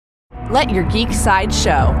Let your geek side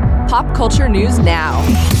show. Pop culture news now.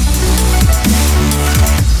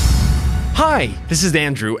 Hi, this is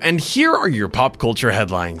Andrew, and here are your pop culture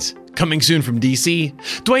headlines. Coming soon from DC,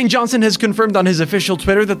 Dwayne Johnson has confirmed on his official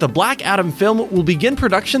Twitter that the Black Adam film will begin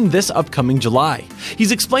production this upcoming July.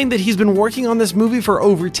 He's explained that he's been working on this movie for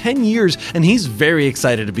over 10 years, and he's very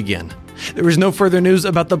excited to begin. There is no further news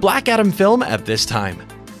about the Black Adam film at this time.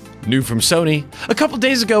 New from Sony, a couple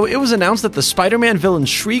days ago it was announced that the Spider-Man villain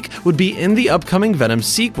Shriek would be in the upcoming Venom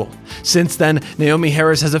sequel. Since then, Naomi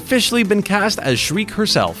Harris has officially been cast as Shriek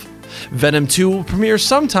herself. Venom 2 will premiere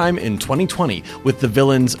sometime in 2020 with the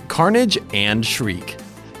villains Carnage and Shriek.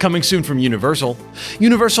 Coming soon from Universal,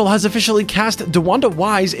 Universal has officially cast DeWanda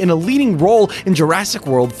Wise in a leading role in Jurassic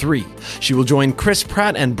World 3. She will join Chris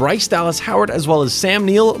Pratt and Bryce Dallas Howard as well as Sam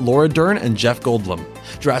Neill, Laura Dern, and Jeff Goldblum.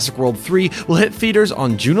 Jurassic World 3 will hit theaters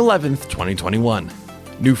on June 11th, 2021.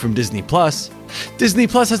 New from Disney Plus, Disney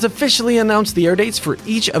Plus has officially announced the air dates for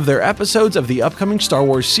each of their episodes of the upcoming Star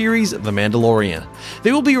Wars series, The Mandalorian.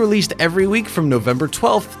 They will be released every week from November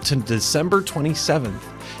 12th to December 27th.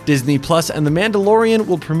 Disney Plus and The Mandalorian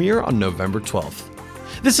will premiere on November 12th.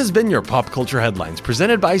 This has been your Pop Culture Headlines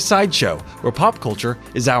presented by Sideshow, where pop culture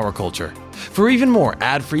is our culture. For even more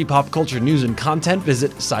ad-free pop culture news and content,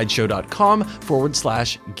 visit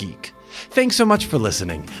sideshow.com/geek. Thanks so much for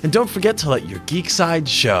listening, and don't forget to let your geek side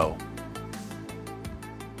show.